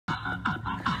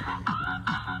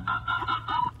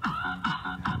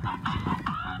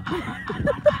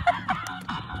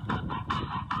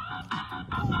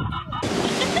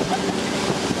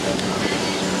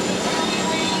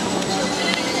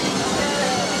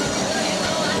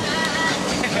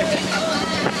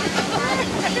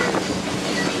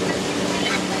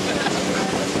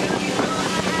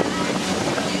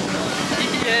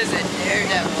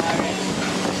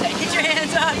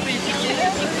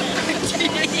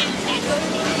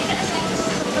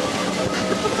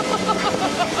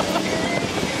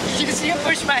Did you see him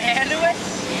push my hand away?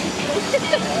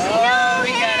 Oh,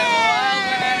 we got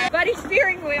him. Buddy,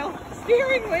 steering wheel.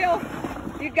 Steering wheel.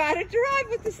 You gotta drive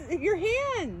with this, your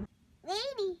hand.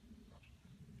 Lady.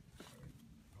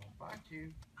 Don't bite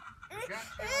you. I got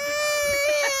you.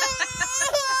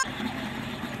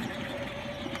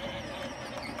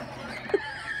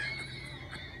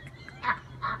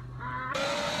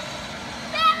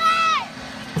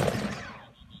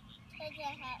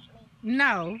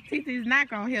 No, Titi's not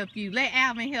gonna help you. Let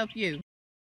Alvin help you.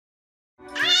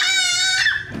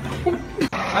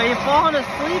 Are you falling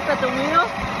asleep at the wheel?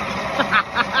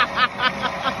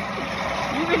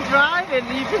 You've been driving,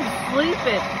 you've been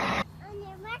sleeping. On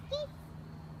your ready,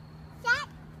 set,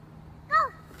 go.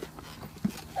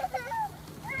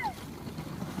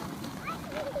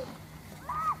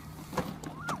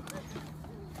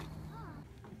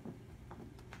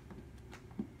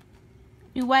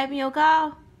 You wiping your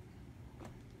car?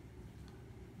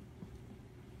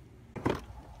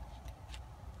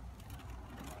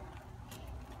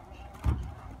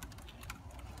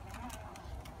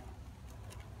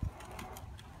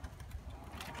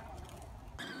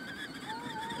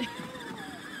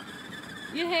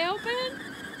 You helping?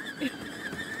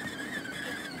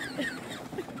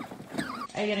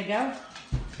 Are you gonna go?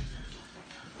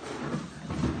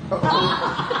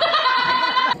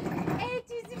 Et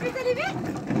tu peux t'allumer?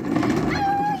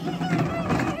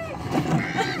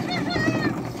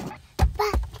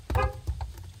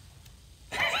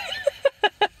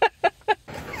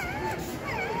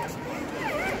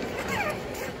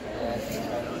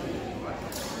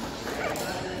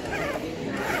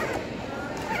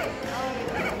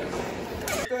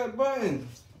 That button.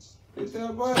 Hit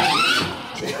that button.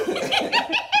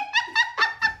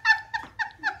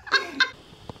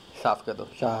 साफ कर दो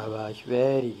शाबाश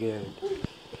very good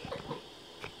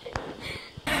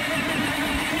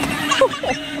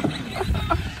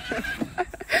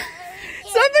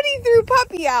Somebody threw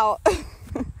Puppy out.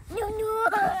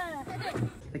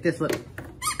 like this look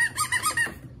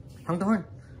honk the horn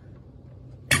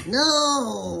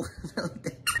no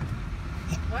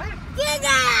Get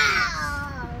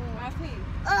out!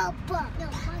 Oh, but no,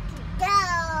 go!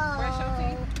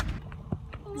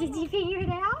 Did you figure it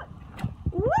out?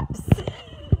 Whoops.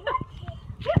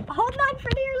 Hold on for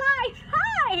dear life.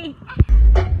 Hi.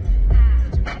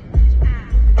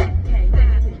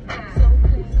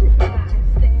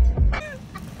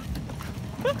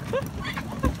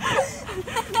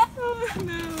 Oh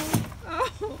no.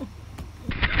 Oh.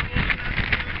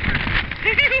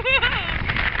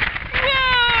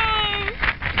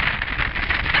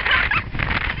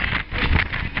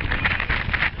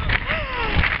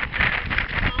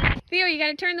 Theo, you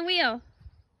gotta turn the wheel.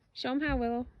 Show him how,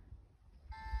 Willow.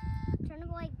 Turn it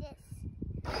like this.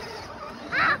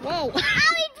 Whoa.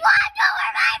 Owie, blocked over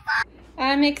my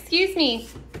phone! Excuse me.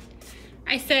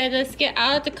 I said let's get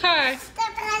out of the car.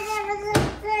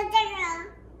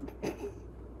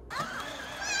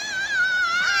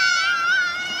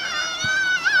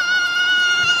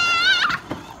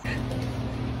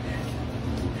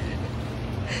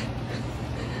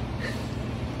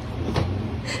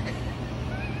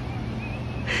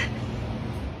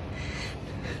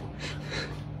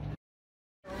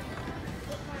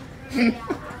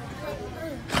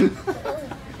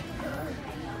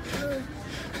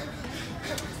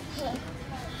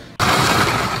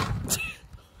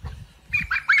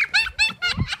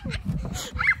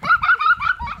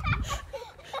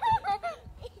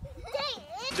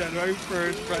 January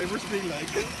 1st, driver's day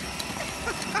like.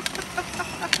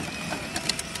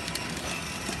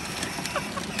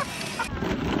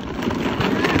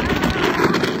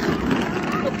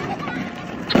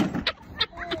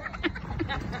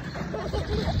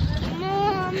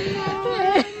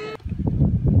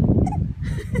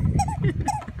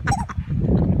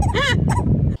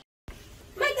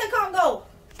 Make that car go.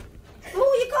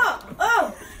 Move your car.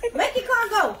 Oh, make your car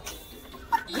go.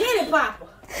 Get it, Papa.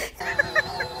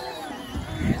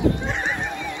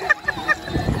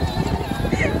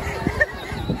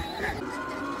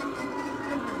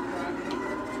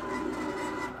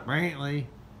 Brantley.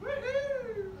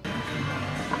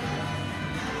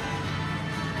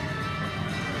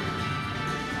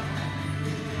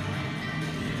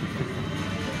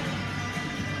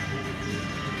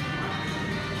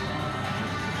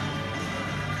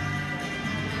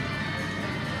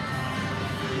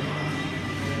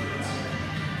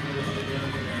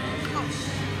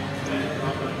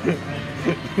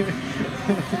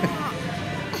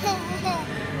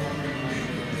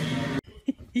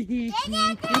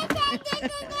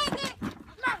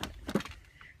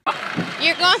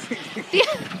 You're going.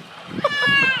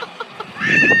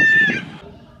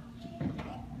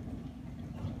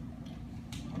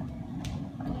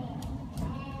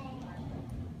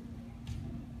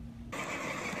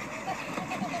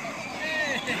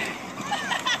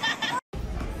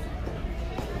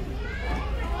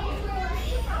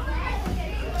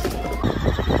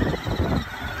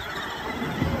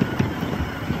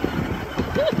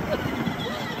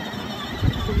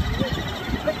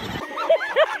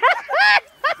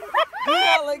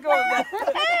 Let go of that.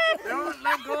 Don't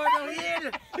let go of the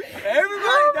hill. Everybody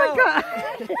Oh my down. God.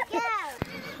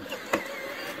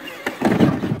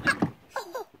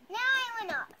 Now I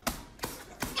went up.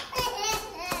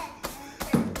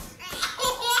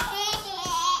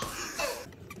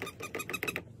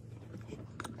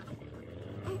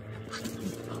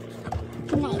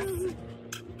 Nice.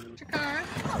 Your car.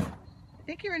 I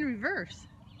think you're in reverse.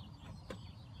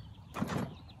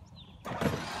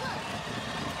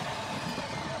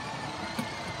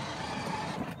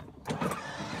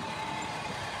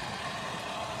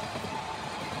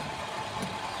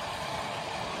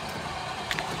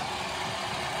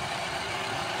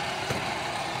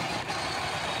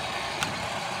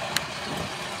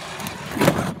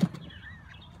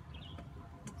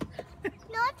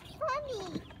 Not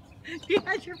funny. You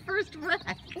had your first wreck.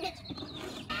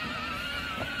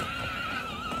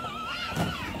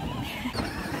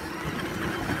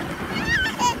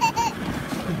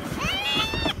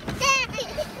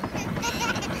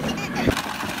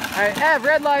 All right, Ev,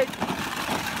 red light.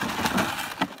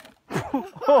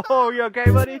 Oh, you okay,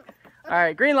 buddy? All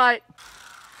right, green light.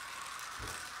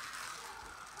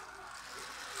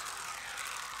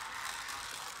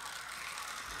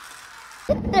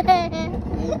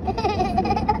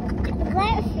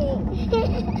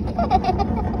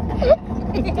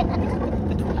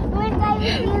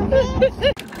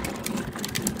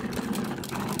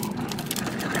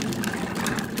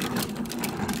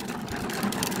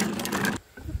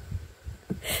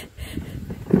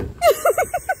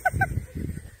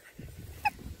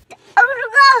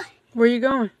 Where you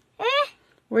going?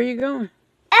 Where you going?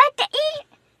 Out to eat.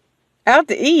 Out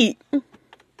to eat.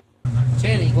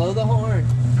 Channing, blow the horn.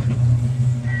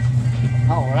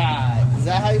 All right. Is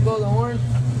that how you blow the horn?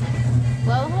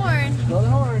 Blow the horn. Blow the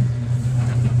horn.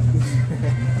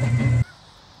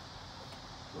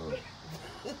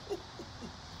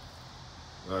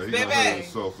 He done hurt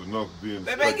himself enough being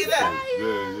Baby, get up.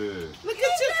 Yeah. Look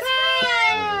at your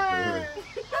car.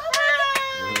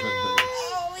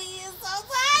 Oh, he is so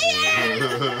tired.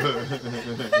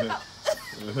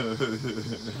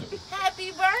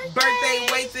 Happy birthday,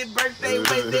 wasted, boom, boom,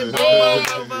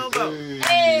 boom, boom, boom.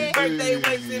 Hey. Birthday,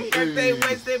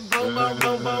 wasted, boom, boom,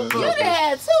 boom, boom, boom. You done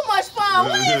had too much fun.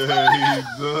 What is going on?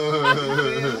 He's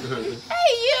done.